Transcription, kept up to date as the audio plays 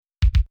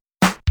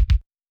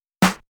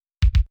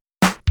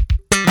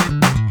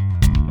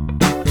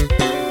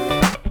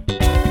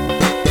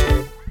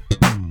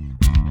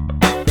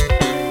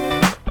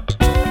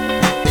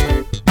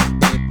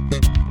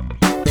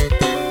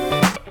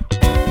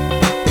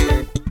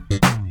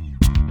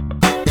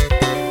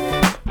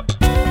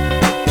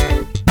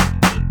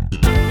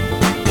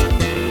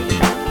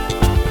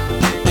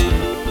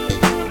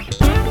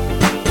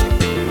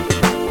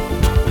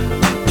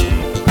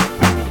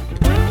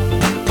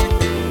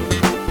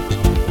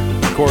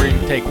recording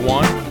take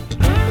one.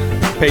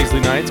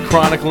 Paisley Nights,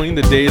 chronicling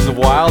the days of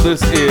WILD.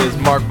 This is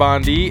Mark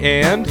Bondi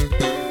and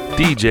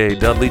DJ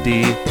Dudley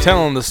D,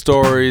 telling the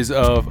stories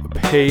of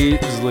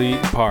Paisley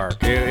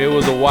Park. It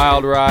was a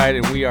wild ride,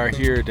 and we are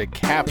here to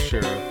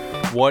capture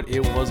what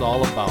it was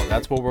all about.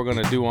 That's what we're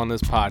going to do on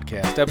this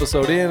podcast.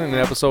 Episode in and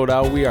episode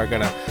out, we are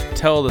going to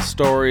tell the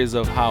stories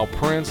of how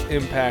Prince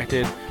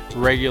impacted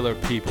regular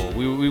people.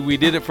 We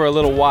did it for a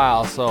little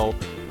while, so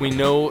we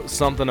know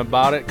something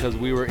about it because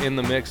we were in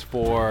the mix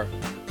for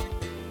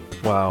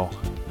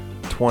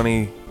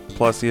 20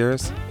 plus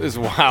years. It's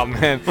wild,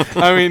 man.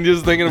 I mean,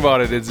 just thinking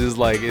about it, it's just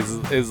like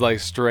it's like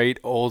straight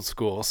old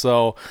school.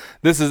 So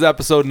this is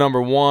episode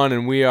number 1,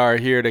 and we are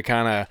here to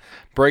kind of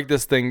break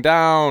this thing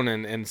down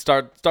and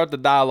start the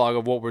dialogue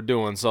of what we're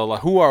doing. So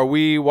like, who are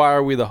we? Why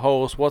are we the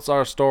host? What's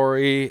our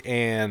story?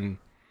 And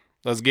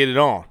let's get it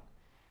on.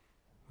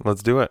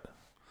 Let's do it.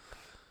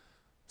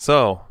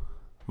 So,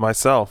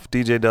 myself,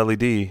 DJ Dudley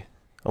D,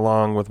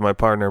 along with my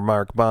partner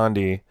Mark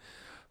Bondi.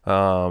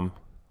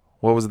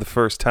 What was the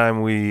first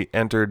time we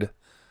entered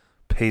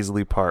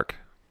Paisley Park?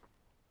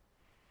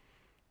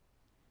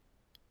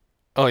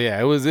 Oh yeah,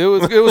 it was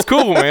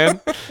cool, man.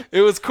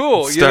 It was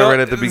cool. Right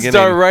at the beginning.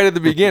 Start right at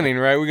the beginning,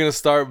 right? We're gonna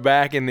start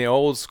back in the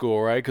old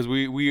school, right? Because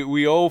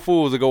we old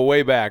fools that go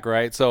way back,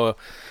 right? So,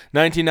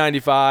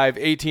 1995,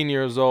 18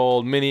 years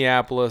old,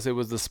 Minneapolis. It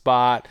was the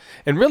spot,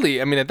 and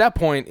really, I mean, at that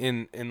point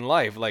in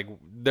life, like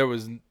there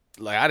was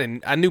like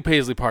I knew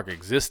Paisley Park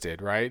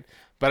existed, right?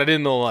 But I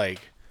didn't know like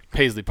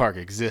Paisley Park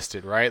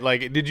existed, right?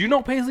 Like, did you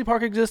know Paisley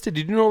Park existed?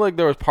 Did you know like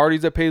there was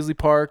parties at Paisley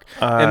Park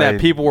and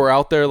that people were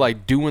out there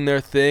like doing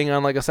their thing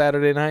on like a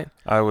Saturday night?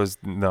 I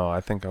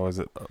think I was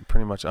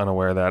pretty much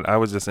unaware of that. I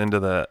was just into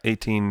the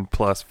 18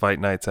 plus fight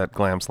nights at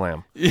Glam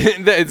Slam. Yeah,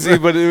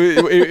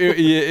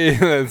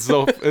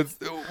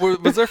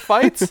 was there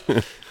fights?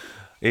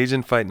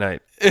 Asian fight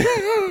night.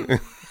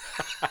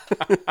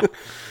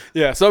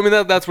 Yeah, so I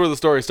mean that's where the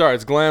story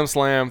starts. Glam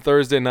Slam,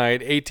 Thursday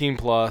night, 18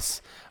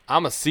 plus.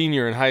 I'm a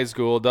senior in high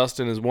school.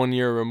 Dustin is 1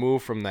 year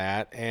removed from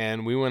that,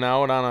 and we went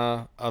out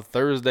on a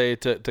Thursday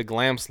to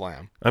Glam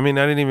Slam. I mean,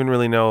 I didn't even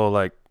really know,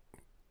 like,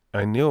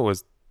 I knew it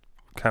was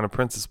kind of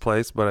Prince's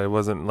place, but I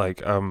wasn't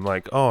like, I'm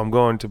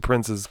going to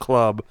Prince's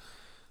club.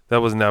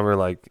 That was never,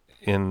 like,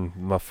 in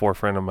the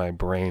forefront of my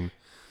brain.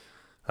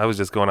 I was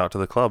just going out to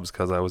the clubs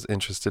because I was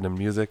interested in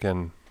music,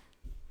 and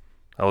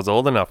I was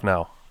old enough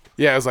now.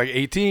 Yeah, it was like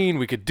 18.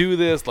 We could do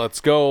this. Let's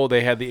go.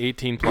 They had the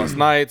 18 plus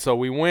night, so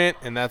we went,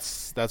 and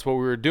that's what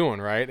we were doing,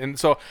 right? And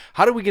so,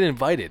 how did we get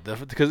invited?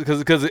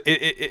 Because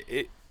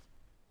it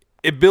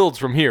builds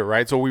from here,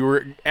 right? So we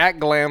were at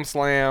Glam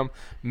Slam,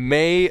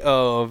 May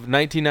of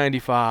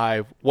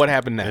 1995. What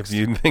happened next? If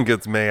you think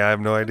it's May, I have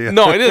no idea.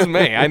 No, it is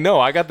May. I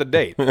know. I got the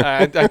date.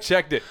 I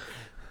checked it.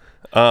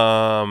 It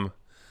was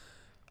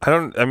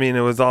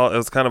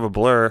kind of a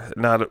blur.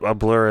 Not a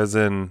blur as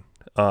in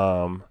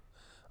I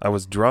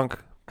was drunk.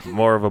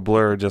 More of a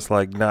blur, just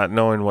like not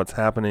knowing what's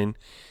happening.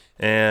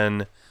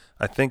 And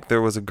I think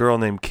there was a girl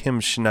named Kim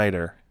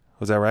Schneider.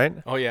 Was that right?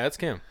 Oh yeah, it's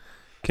Kim.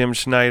 Kim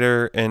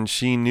Schneider, and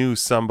she knew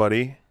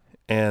somebody,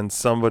 and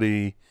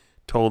somebody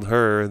told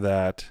her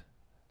that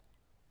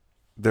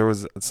there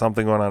was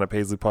something going on at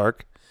Paisley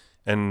Park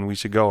and we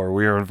should go, or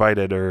we were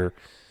invited, or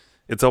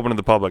it's open to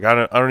the public.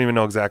 I don't even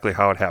know exactly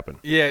how it happened.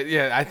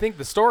 Yeah, I think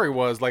the story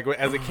was like,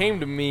 as it came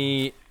to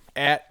me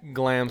at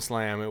Glam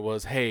Slam, it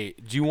was, hey,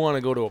 do you want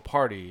to go to a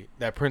party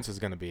that Prince is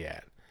going to be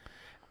at?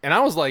 And I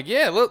was like,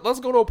 yeah, let's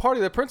go to a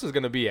party that Prince is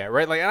going to be at,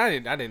 right? Like, I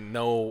didn't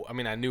know. I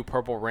mean, I knew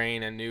Purple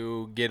Rain, I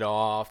knew Get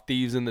Off,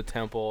 Thieves in the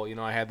Temple. You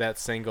know, I had that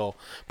single,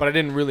 but I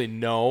didn't really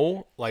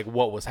know like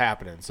what was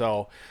happening.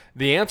 So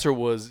the answer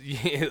was,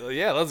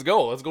 yeah, let's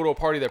go. Let's go to a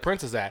party that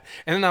Prince is at.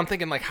 And then I'm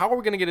thinking, like, how are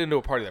we going to get into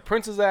a party that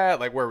Prince is at?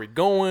 Like, where are we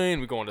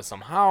going? We going to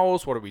some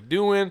house? What are we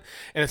doing?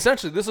 And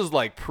essentially, this is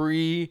like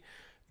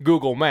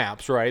Google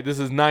Maps, right? This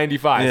is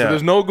 95. Yeah. So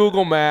there's no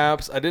Google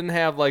Maps. I didn't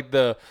have like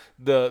the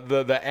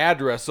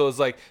address. So it's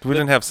like we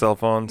didn't have cell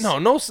phones.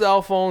 No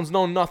cell phones,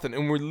 no nothing.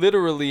 And we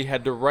literally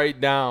had to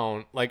write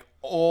down like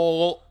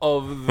all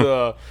of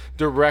the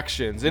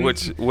directions, and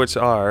which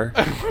are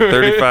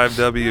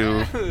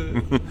 35W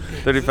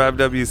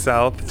 35W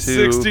south to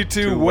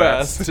 62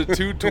 west to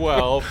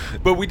 212.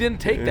 But we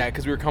didn't take that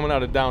because we were coming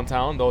out of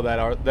downtown, though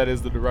that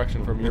is the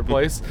direction from your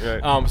place.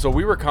 Right. So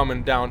we were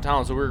coming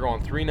downtown, so we were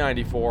going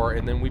 394,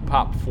 and then we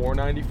popped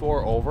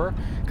 494 over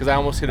because I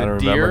almost hit a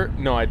deer.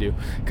 Remember. No, I do,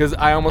 because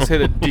I almost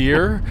hit a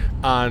deer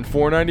on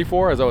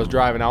 494 as I was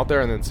driving out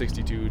there, and then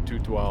 62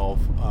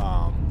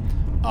 212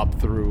 up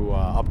through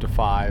up to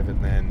 5,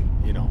 and then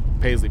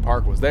Paisley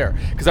Park was there.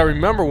 Because I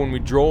remember when we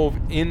drove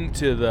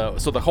into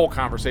the whole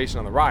conversation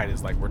on the ride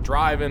is like, we're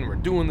driving, we're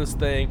doing this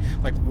thing,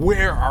 like,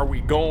 where are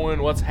we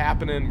going, what's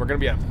happening, we're gonna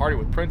be at a party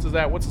with Prince is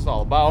at, what's this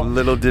all about?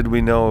 Little did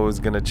we know it was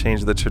gonna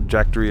change the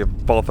trajectory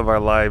of both of our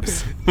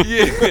lives.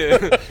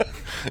 Yeah.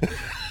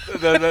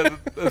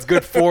 That's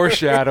good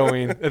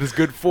foreshadowing. That is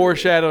good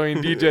foreshadowing,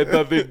 DJ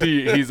Dudley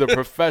D. He's a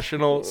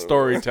professional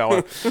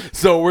storyteller.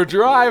 So we're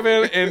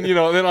driving, and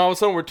then all of a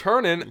sudden we're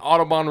turning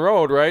Audubon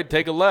Road, right?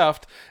 Take a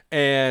left,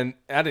 and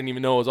I didn't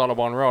even know it was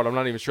Audubon Road. I'm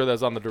not even sure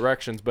that's on the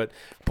directions, but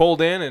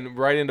pulled in and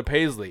right into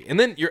Paisley. And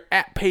then you're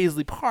at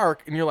Paisley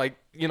Park, and you're like,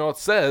 it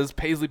says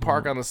Paisley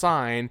Park on the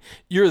sign.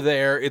 You're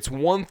there. It's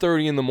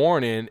 1:30 in the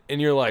morning, and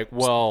you're like,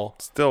 well,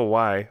 still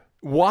why?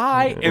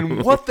 Why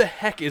and what the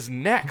heck is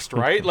next,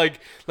 right? Like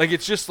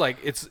it's just like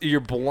you're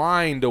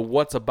blind to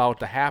what's about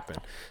to happen.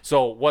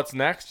 So what's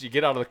next? You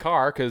get out of the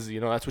car because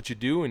that's what you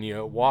do, and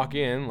you walk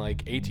in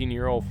like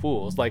 18-year-old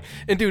fools.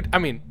 And dude, I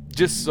mean,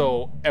 just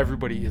so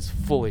everybody is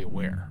fully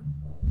aware,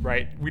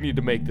 right? We need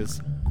to make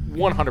this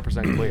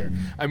 100% clear.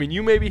 I mean,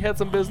 you maybe had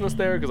some business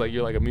there because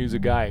you're like a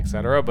music guy,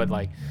 etc. But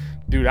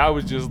dude, I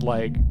was just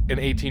like an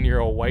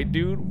 18-year-old white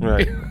dude,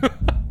 right?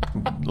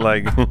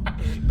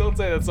 Don't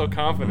say that so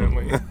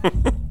confidently.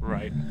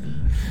 Right.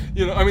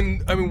 I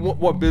mean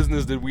what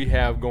business did we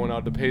have going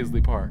out to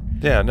Paisley Park?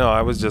 Yeah, no,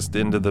 I was just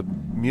into the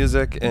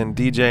music and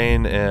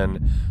DJing,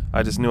 and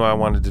I just knew I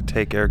wanted to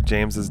take Eric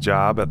James's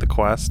job at the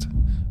Quest,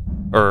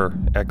 or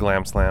at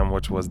Glam Slam,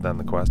 which was then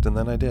the Quest, and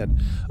then I did.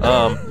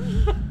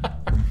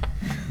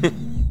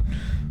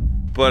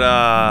 But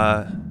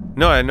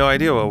no, I had no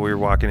idea what we were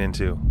walking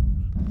into.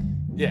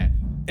 Yeah.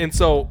 And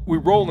so we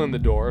roll in the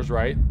doors,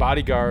 right?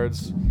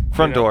 Bodyguards.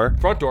 Front door.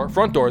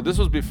 This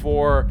was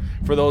before,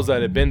 for those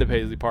that had been to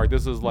Paisley Park,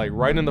 this is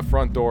right in the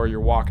front door. You're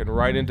walking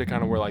right into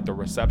kind of where the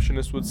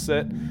receptionist would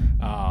sit.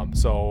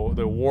 So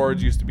the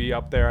awards used to be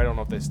up there. I don't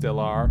know if they still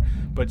are.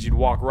 But you'd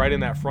walk right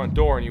in that front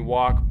door, and you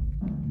walk.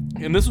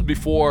 And this was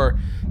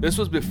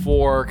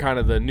before kind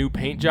of the new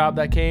paint job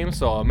that came.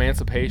 So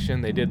Emancipation,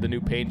 they did the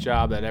new paint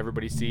job that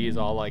everybody sees,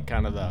 all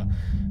kind of the...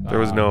 There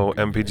was no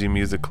MPG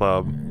Music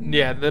Club.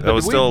 Yeah, that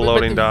was still a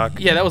loading dock.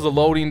 Yeah, that was a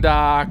loading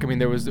dock. I mean,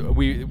 there was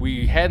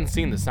we hadn't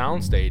seen the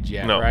sound stage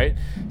yet, right?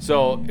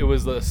 So it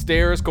was the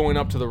stairs going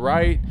up to the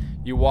right.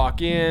 You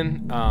walk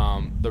in,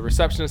 the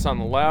receptionist on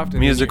the left. And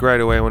music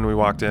right away when we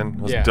walked in. It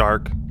was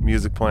dark,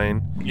 music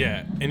playing.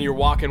 Yeah, and you're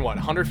walking,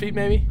 100 feet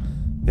maybe?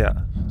 Yeah.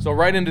 So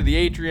right into the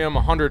atrium,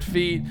 100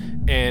 feet,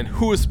 and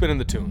who was spinning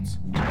the tunes?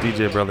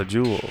 DJ Brother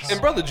Jules. And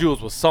Brother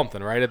Jules was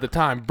something, right? At the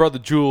time, Brother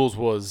Jules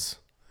was...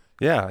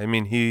 Yeah, I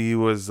mean, he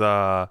was,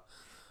 I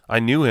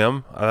knew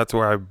him. That's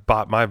where I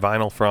bought my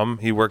vinyl from.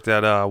 He worked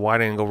at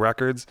Wide Angle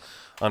Records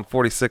on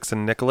 46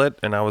 and Nicollet,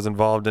 and I was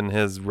involved in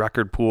his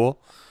record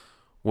pool,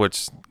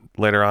 which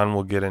later on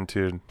we'll get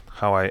into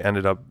how I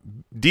ended up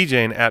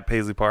DJing at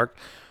Paisley Park.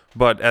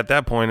 But at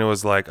that point, it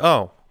was like,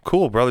 oh,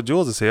 cool, Brother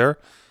Jules is here.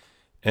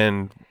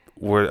 And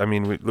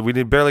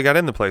we barely got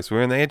in the place. We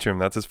were in the atrium.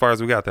 That's as far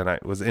as we got that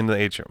night, was in the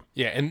atrium.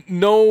 Yeah, and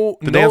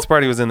the dance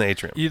party was in the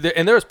atrium.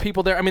 And there was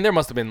people there. I mean, there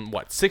must have been,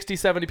 60,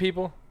 70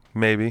 people?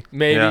 Maybe,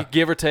 yeah.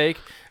 Give or take.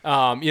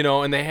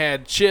 And they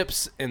had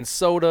chips and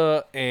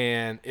soda,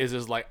 and it's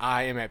just like,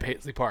 I am at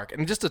Paisley Park.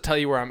 And just to tell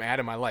you where I'm at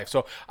in my life.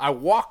 So I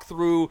walk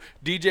through,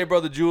 DJ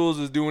Brother Jules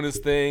is doing his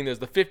thing. There's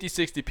the 50,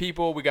 60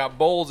 people. We got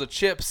bowls of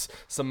chips,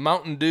 some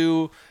Mountain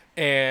Dew,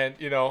 and,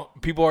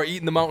 people are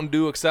eating the Mountain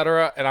Dew,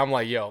 etc. And I'm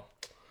like, yo,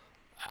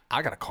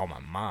 I gotta call my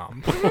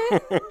mom.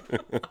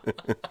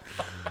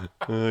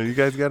 You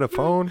guys got a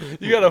phone?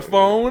 You got a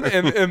phone?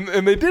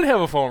 And they did have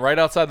a phone right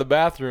outside the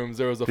bathrooms.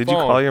 There was a phone. Did you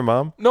call your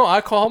mom? No,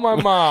 I called my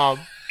mom.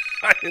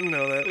 I didn't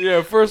know that.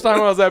 Yeah, first time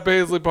I was at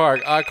Paisley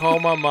Park, I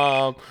called my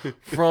mom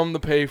from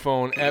the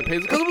payphone at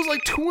Paisley because it was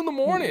 2 in the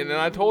morning, and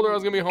I told her I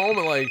was gonna be home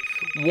at 1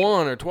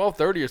 or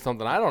 12:30 or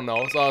something. I don't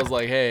know. So I was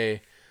like,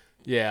 hey,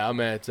 yeah,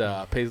 I'm at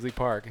Paisley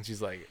Park, and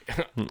she's like,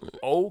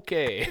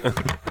 okay.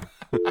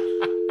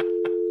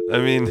 I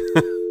mean,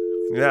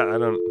 yeah, I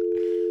don't.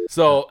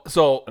 So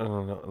I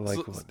don't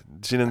know.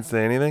 She didn't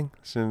say anything.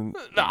 No,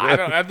 I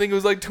don't. I think it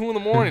was 2 in the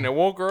morning. I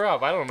woke her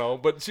up. I don't know,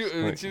 but she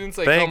didn't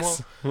say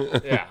thanks. Come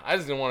home. Yeah, I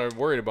just didn't want her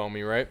worried about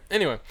me, right?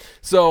 Anyway,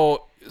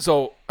 so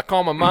I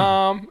call my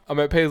mom. I'm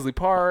at Paisley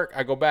Park.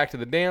 I go back to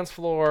the dance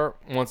floor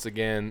once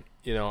again.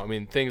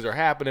 Things are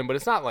happening, but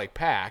it's not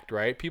packed,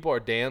 right? People are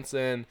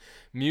dancing,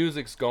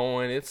 music's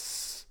going.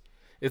 It's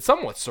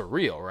somewhat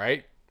surreal,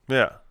 right?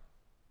 Yeah.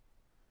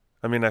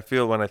 I mean,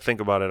 when I think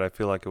about it, I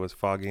feel like it was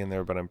foggy in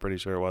there, but I'm pretty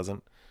sure it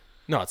wasn't.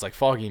 No, it's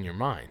foggy in your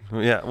mind.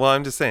 Yeah, well,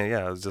 I'm just saying,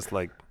 yeah, it was just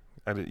I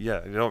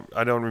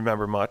don't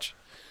remember much.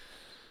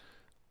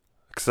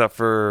 Except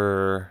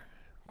for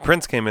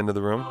Prince came into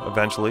the room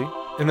eventually.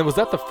 And then was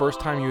that the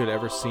first time you had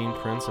ever seen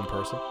Prince in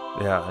person?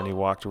 Yeah, and he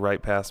walked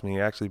right past me. He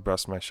actually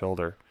brushed my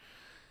shoulder.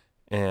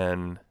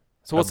 And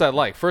so what's that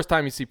like? First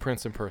time you see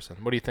Prince in person.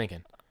 What are you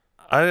thinking?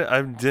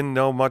 I didn't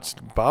know much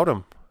about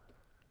him,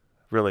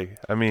 really.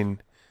 I mean,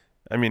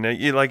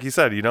 like you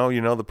said,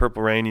 the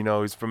Purple Rain,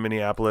 he's from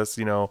Minneapolis,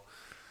 I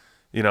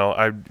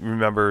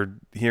remember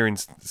hearing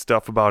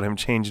stuff about him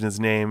changing his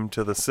name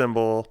to the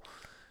symbol,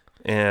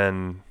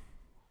 and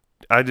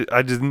I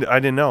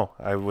didn't know.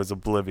 I was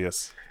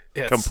oblivious,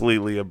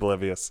 completely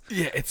oblivious.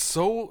 Yeah, it's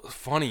so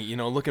funny,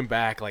 looking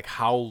back,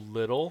 how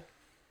little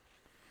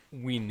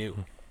we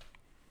knew.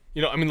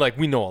 You know, I mean, like,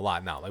 we know a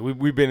lot now. Like,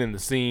 we've been in the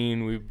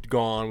scene, we've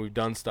gone, we've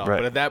done stuff. Right.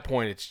 But at that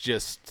point, it's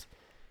just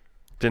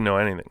Didn't know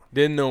anything.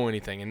 didn't know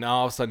anything. And now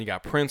all of a sudden, you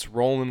got Prince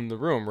rolling in the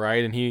room,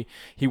 right? And he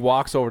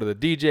walks over to the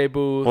DJ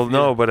booth. Well,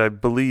 no, but I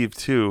believe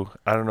too.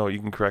 I don't know. You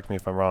can correct me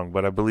if I'm wrong,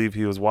 but I believe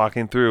he was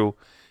walking through,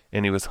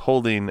 and he was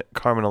holding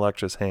Carmen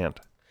Electra's hand.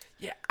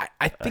 Yeah,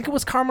 I think it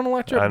was Carmen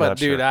Electra, I'm but not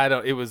dude, sure. I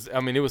don't. It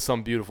was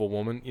some beautiful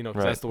woman, you know,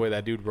 'cause Right. that's the way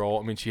that dude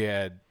rolled. I mean, she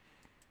had,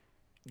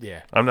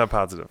 yeah, I'm not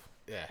positive.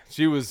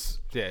 she was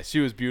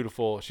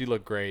beautiful. She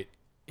looked great.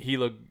 He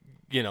looked,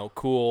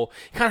 cool.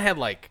 He kind of had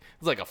like,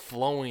 it was like a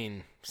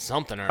flowing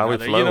something or How he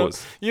another,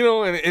 flows.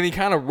 and he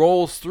kind of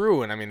rolls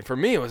through. And I mean, for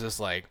me, it was just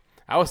like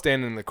I was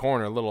standing in the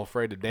corner, a little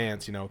afraid to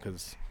dance,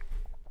 because.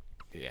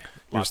 Yeah,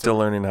 You're still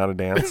learning how to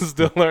dance.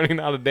 still learning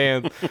how to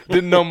dance.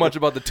 Didn't know much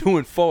about the 2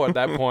 and 4 at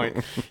that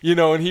point,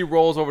 And he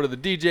rolls over to the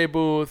DJ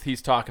booth.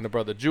 He's talking to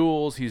Brother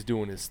Jules. He's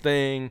doing his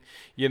thing,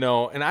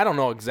 And I don't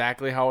know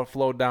exactly how it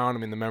flowed down. I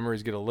mean, the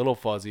memories get a little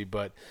fuzzy,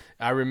 but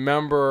I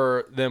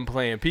remember them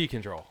playing P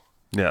Control.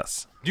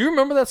 Yes. Do you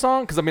remember that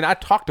song? Because I mean, I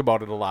talked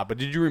about it a lot, but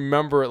did you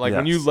remember it? Like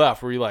when you Yes.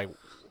 left, were you like,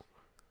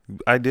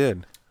 I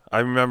did. I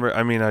remember.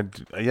 I mean, I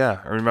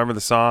remember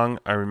the song.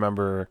 I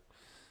remember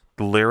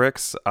the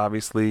lyrics,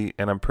 obviously,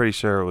 and I'm pretty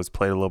sure it was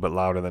played a little bit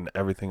louder than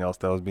everything else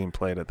that was being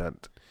played at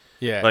that.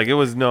 yeah, Like it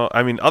was no.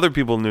 I mean, other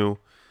people knew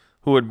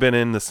who had been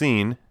in the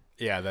scene.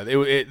 yeah, that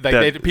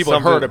people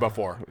had heard something- it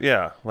before.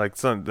 Yeah,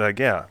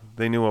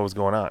 they knew what was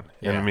going on.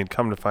 And I Yeah. mean,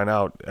 come to find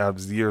out,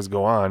 as years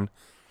go on,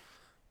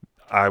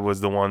 I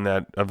was the one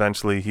that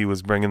eventually he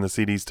was bringing the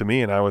CDs to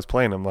me, and I was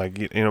playing them.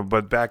 Like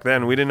but back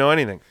then we didn't know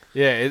anything.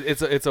 Yeah,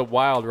 it's a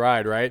wild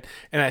ride, right?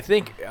 And I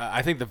think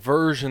the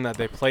version that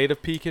they played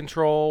of P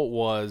Control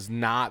was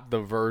not the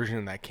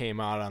version that came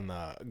out on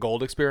the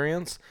Gold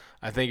Experience.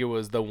 I think it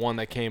was the one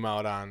that came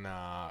out on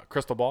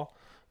Crystal Ball,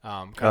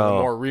 kind of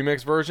the more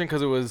remixed version,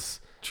 because it was.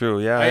 True.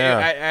 Yeah.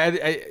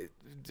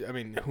 I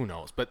mean, who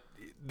knows? But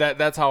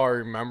that's how I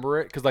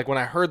remember it. Because like when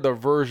I heard the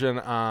version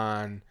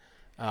on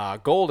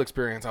Gold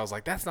Experience, I was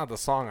like, that's not the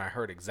song I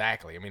heard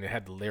exactly. I mean, it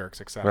had the lyrics,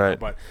 etc. Right.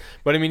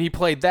 But I mean, he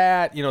played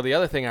that. The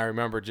other thing I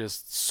remember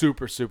just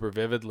super, super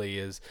vividly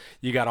is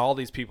you got all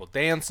these people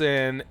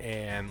dancing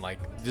and like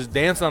just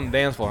dancing on the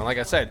dance floor. And like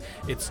I said,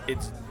 it's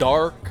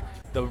dark.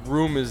 The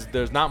room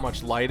there's not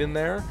much light in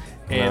there.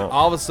 And No.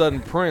 all of a sudden,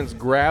 Prince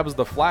grabs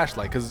the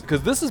flashlight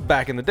because this is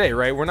back in the day,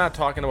 right? We're not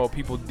talking about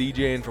people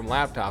DJing from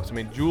laptops. I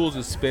mean, Jules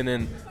is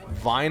spinning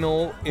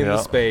vinyl in the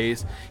Yeah.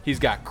 space. He's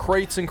got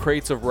crates and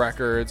crates of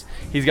records.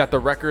 He's got the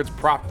records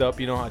propped up,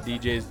 how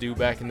DJs do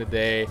back in the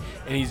day.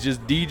 And he's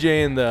just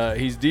DJing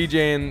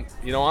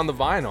on the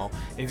vinyl.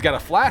 And he's got a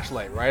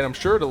flashlight, right? I'm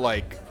sure to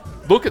like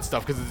look at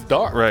stuff because it's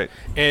dark. Right.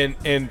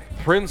 And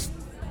Prince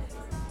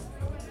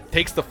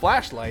takes the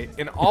flashlight,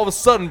 and all of a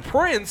sudden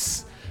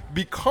Prince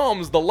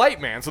becomes the light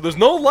man. So there's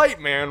no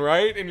light man,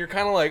 right? And you're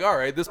kind of like, all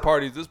right, this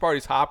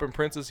party's hopping.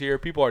 Prince is here.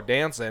 People are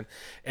dancing,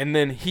 and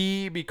then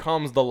he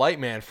becomes the light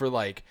man for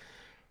like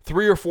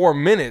 3 or 4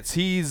 minutes.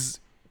 He's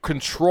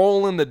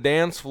controlling the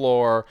dance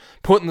floor,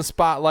 putting the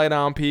spotlight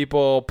on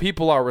people.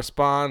 People are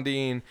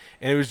responding,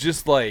 and it was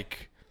just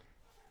like,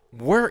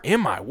 where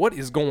am I? What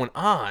is going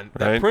on?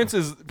 That Right.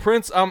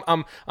 Prince.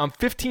 I'm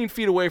 15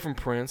 feet away from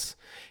Prince.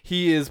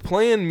 He is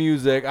playing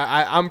music.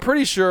 I'm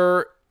pretty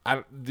sure.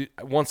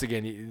 Once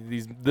again,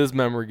 this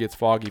memory gets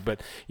foggy, but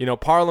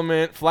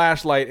Parliament,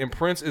 flashlight, and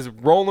Prince is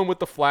rolling with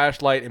the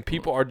flashlight, and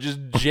people are just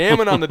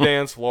jamming on the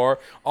dance floor,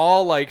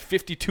 all like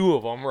 52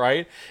 of them,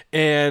 right?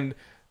 And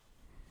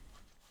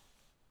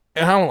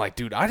I'm like,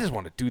 dude, I just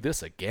want to do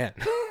this again.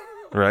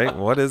 Right.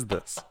 What is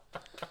this?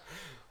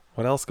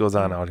 What else goes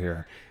on out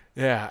here?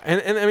 Yeah,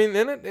 and I mean,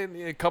 then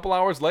a couple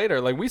hours later,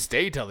 like we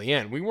stayed till the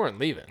end. We weren't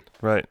leaving.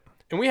 Right.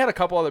 And we had a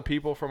couple other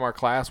people from our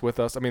class with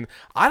us. I mean,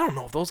 I don't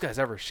know if those guys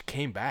ever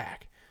came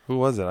back. Who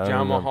was it? I don't John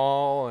remember.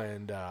 Mahal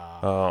and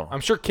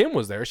I'm sure Kim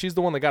was there. She's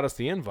the one that got us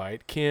the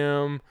invite.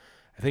 Kim,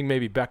 I think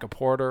maybe Becca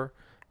Porter.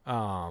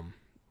 Man,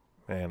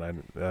 I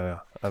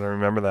don't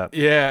remember that.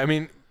 Yeah, I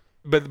mean,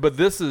 but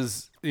this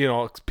is,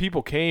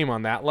 people came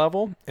on that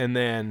level, and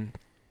then,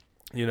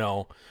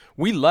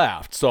 we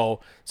left. So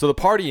the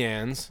party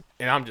ends,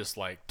 and I'm just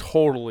like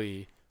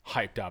totally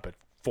hyped up at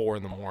 4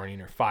 in the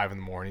morning or 5 in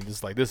the morning.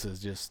 Just like, this is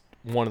just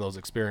one of those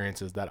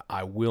experiences that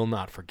I will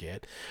not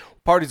forget.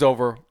 Party's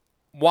over.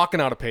 Walking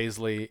out of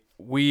Paisley,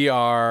 we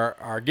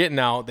are getting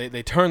out.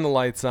 They turn the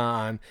lights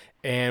on,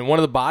 and one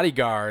of the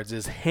bodyguards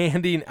is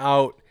handing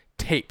out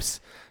tapes,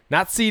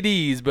 not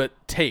CDs, but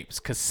tapes,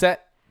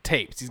 cassette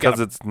tapes. He's got Because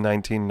it's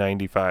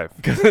 1995.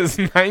 because it's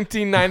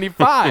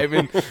 1995,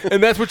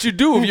 and that's what you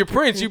do if you're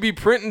Prince. You be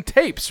printing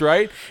tapes,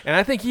 right? And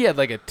I think he had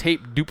like a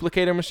tape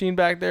duplicator machine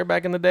back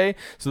in the day,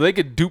 so they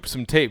could dupe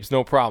some tapes,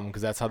 no problem,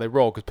 because that's how they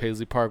roll. Because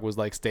Paisley Park was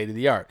like state of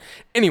the art.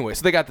 Anyway,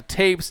 so they got the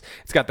tapes.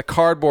 It's got the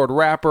cardboard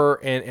wrapper,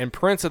 and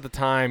Prince at the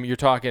time, you're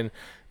talking,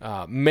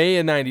 May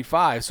of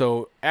 95.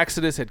 So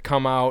Exodus had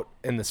come out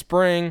in the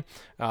spring.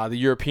 The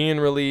European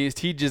released.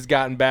 He'd just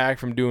gotten back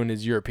from doing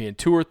his European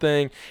tour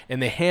thing,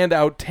 and they hand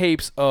out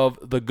tapes of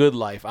The Good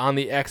Life on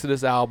the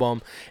Exodus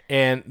album.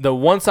 And the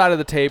one side of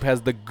the tape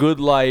has The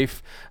Good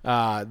Life,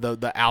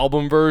 the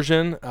album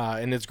version,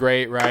 and it's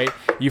great, right?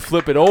 You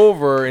flip it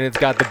over, and it's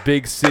got the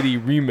Big City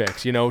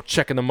remix,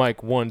 checking the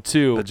mic 1,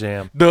 2.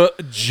 The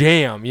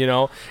jam,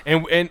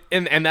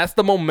 and that's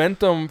the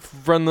momentum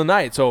from the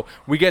night. So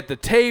we get the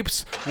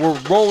tapes. We're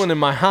rolling in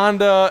my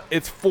Honda.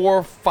 It's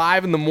 4,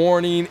 5 in the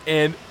morning,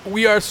 and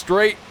we are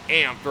straight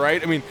amped,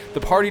 right? I mean,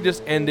 the party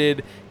just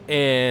ended,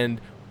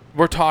 and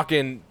we're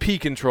talking P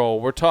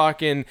control. We're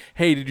talking,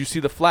 hey, did you see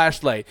the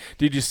flashlight?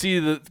 Did you see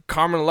the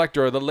Carmen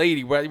Electra or the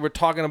lady? We're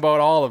talking about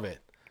all of it.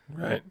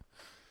 Right.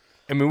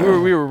 I mean,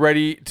 we were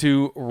ready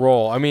to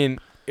roll. I mean,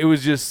 it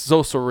was just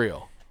so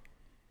surreal.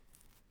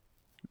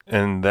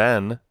 And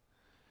then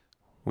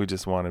we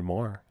just wanted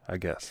more, I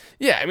guess.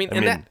 Yeah, I mean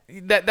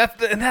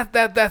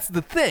that's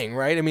the thing,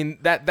 right? I mean,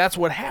 that's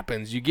what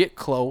happens. You get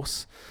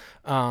close.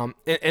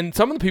 And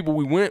some of the people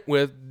we went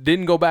with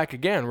didn't go back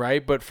again,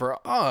 right? But for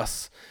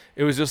us,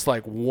 it was just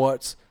like,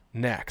 what's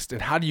next?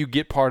 And how do you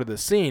get part of the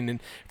scene?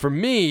 And for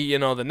me,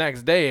 the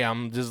next day,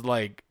 I'm just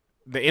like,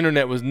 the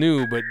internet was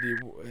new, but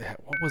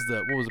what was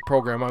the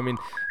program? I mean,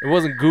 it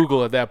wasn't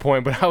Google at that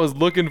point, but I was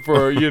looking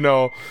for,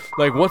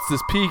 like, what's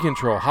this P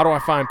control? How do I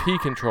find P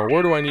control?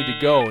 Where do I need to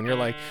go? And you're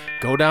like,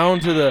 go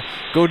down to the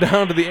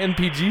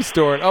NPG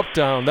store in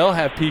Uptown. They'll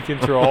have P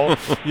control,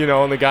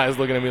 and the guy's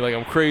looking at me like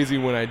I'm crazy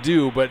when I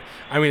do. But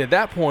I mean, at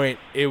that point,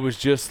 it was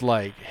just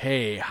like,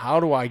 hey,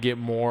 how do I get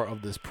more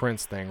of this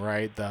Prince thing,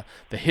 right? The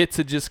hits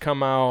had just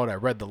come out. I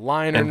read the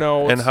liner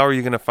notes. And how are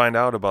you going to find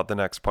out about the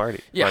next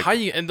party? Yeah,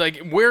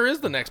 where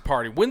is the next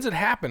party? When's it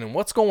happening?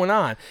 What's going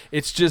on?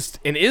 It's just,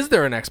 and is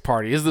there a next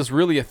party? Is this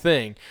really a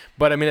thing?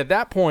 But I mean, at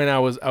that point, I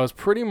was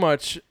pretty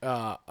much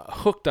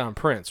hooked on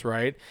Prince,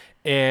 right?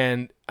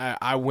 And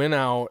I went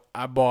out,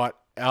 I bought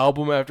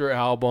album after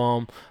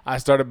album. I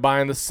started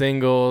buying the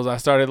singles. I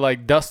started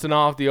like dusting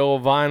off the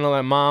old vinyl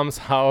at mom's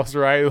house,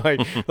 right?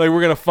 Like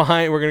we're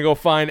gonna go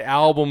find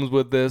albums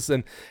with this.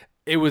 And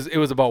it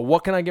was about,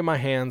 what can I get my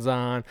hands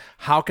on?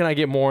 How can I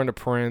get more into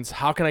Prince?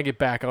 How can I get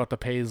back out to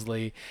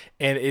Paisley?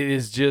 And it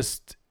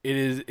just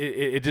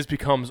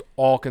becomes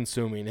all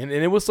consuming. And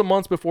it was some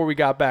months before we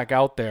got back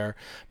out there,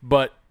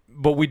 but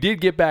we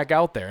did get back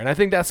out there. And I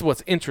think that's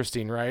what's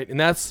interesting, right? And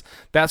that's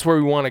where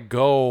we want to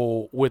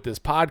go with this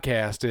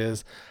podcast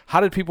is,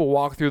 how did people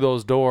walk through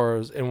those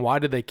doors and why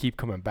did they keep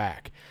coming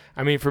back?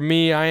 I mean, for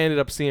me, I ended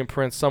up seeing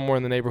Prince somewhere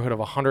in the neighborhood of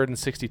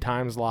 160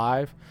 times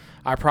live.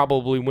 I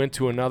probably went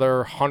to another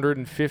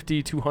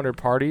 150, 200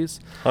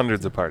 parties.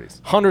 Hundreds of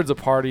parties.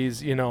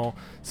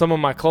 Some of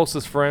my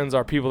closest friends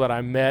are people that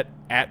I met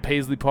at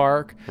Paisley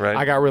Park. Right.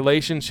 I got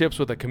relationships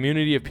with a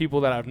community of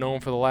people that I've known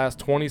for the last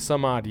 20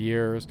 some odd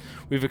years.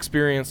 We've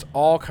experienced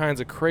all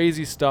kinds of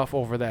crazy stuff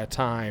over that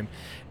time.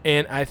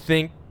 And I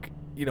think,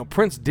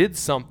 Prince did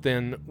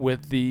something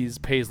with these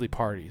Paisley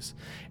parties.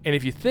 And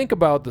if you think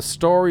about the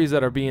stories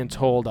that are being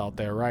told out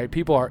there, right?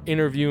 People are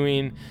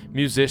interviewing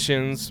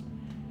musicians.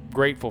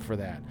 Grateful for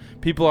that.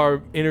 People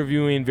are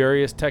interviewing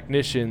various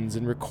technicians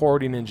and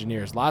recording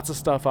engineers. Lots of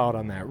stuff out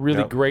on that.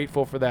 Really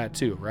grateful for that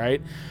too,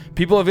 right?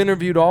 People have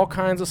interviewed all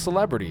kinds of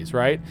celebrities,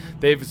 right?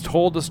 They've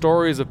told the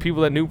stories of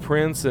people that knew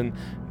Prince and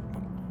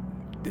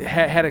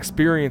had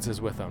experiences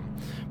with him.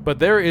 But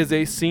there is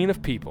a scene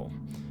of people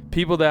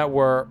that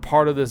were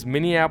part of this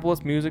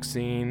Minneapolis music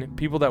scene,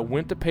 people that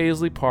went to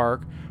Paisley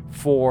Park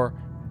for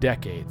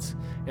decades.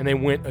 And they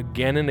went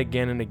again and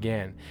again and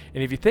again.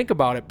 And if you think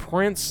about it,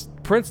 Prince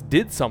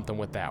did something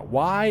with that.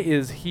 Why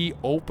is he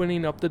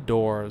opening up the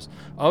doors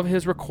of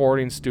his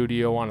recording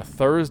studio on a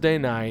Thursday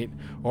night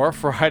or a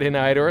Friday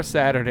night or a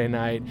Saturday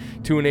night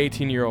to an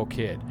 18-year-old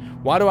kid?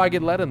 Why do I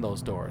get let in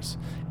those doors?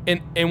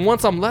 And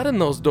once I'm let in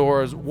those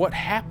doors, what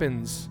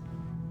happens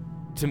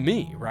to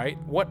me, right?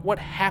 What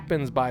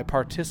happens by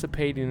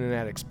participating in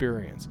that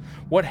experience?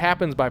 What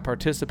happens by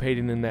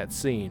participating in that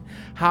scene?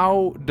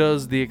 How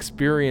does the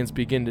experience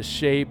begin to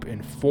shape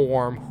and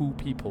form who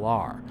people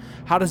are?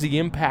 How does he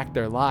impact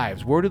their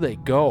lives? Where do they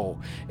go?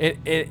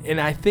 And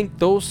I think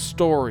those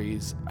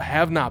stories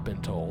have not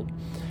been told.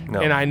 No.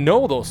 And I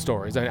know those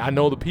stories. I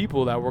know the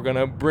people that we're going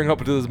to bring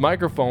up to this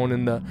microphone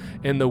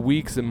in the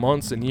weeks and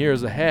months and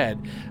years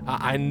ahead.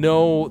 I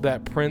know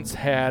that Prince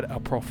had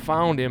a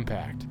profound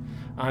impact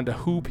onto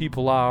who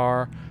people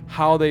are,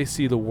 how they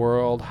see the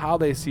world, how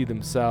they see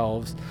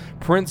themselves.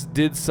 Prince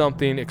did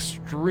something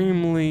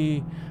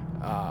extremely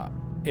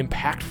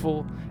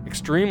impactful,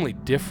 extremely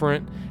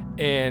different,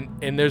 and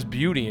there's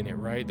beauty in it,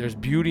 right? There's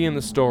beauty in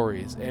the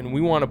stories, and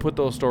we want to put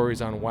those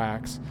stories on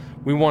wax.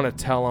 We want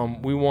to tell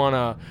them. We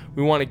want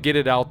to get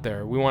it out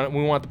there. We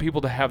want the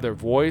people to have their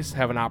voice,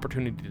 have an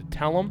opportunity to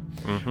tell them.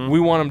 Mm-hmm. We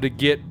want them to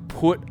get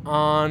put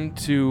on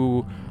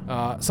to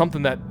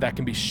something that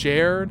can be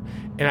shared.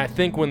 And I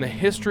think when the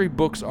history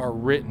books are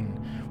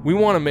written, we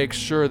want to make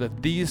sure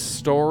that these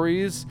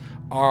stories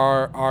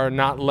are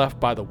not left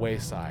by the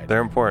wayside.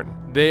 They're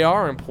important. They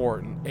are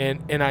important,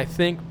 and I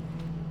think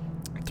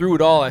through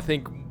it all, I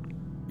think,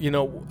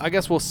 I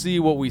guess we'll see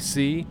what we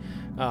see,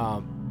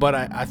 but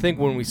I think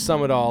when we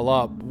sum it all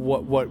up,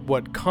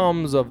 what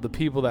comes of the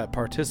people that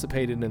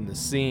participated in the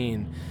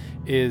scene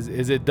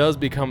is it does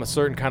become a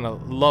certain kind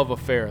of love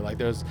affair. Like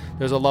there's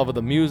a love of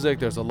the music,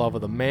 there's a love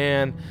of the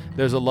man,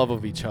 there's a love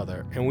of each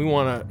other, and we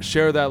want to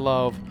share that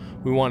love.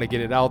 We want to get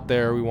it out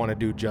there. We want to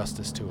do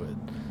justice to it.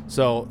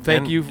 So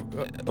thank you.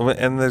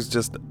 And there's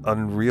just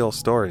unreal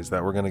stories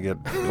that we're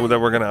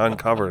gonna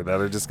uncover that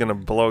are just gonna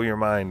blow your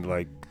mind.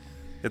 Like,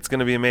 it's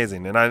gonna be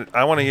amazing. And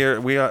I want to hear.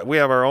 We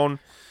have our own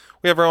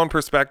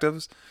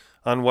perspectives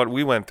on what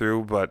we went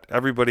through, but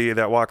everybody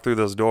that walked through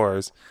those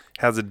doors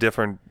has a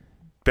different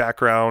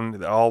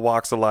background, all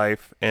walks of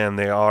life, and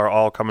they are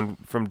all coming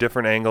from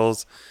different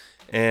angles,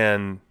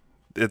 and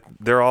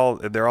they're all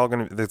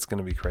gonna. It's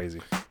gonna be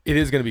crazy. It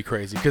is gonna be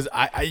crazy because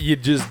you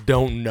just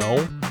don't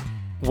know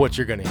what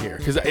you're gonna hear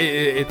because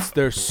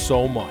there's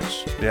so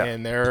much,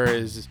 and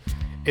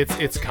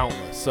it's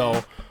countless.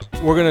 So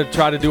we're gonna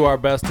try to do our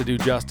best to do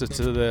justice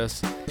to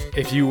this.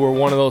 If you were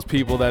one of those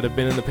people that have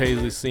been in the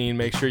Paisley scene,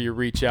 make sure you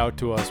reach out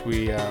to us.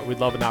 We'd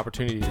love an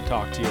opportunity to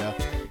talk to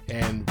you,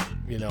 and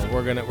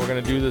we're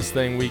gonna do this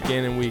thing week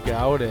in and week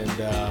out and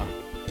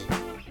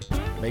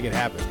make it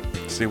happen.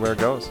 See where it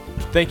goes.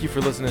 Thank you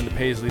for listening to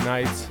Paisley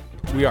Nights.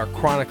 We are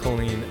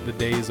chronicling the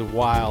days of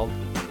Wild.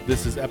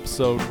 This is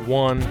episode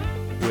 1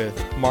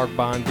 with Mark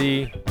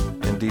Bondi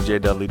and DJ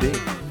Dudley D.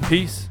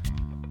 Peace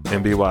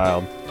and be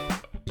wild.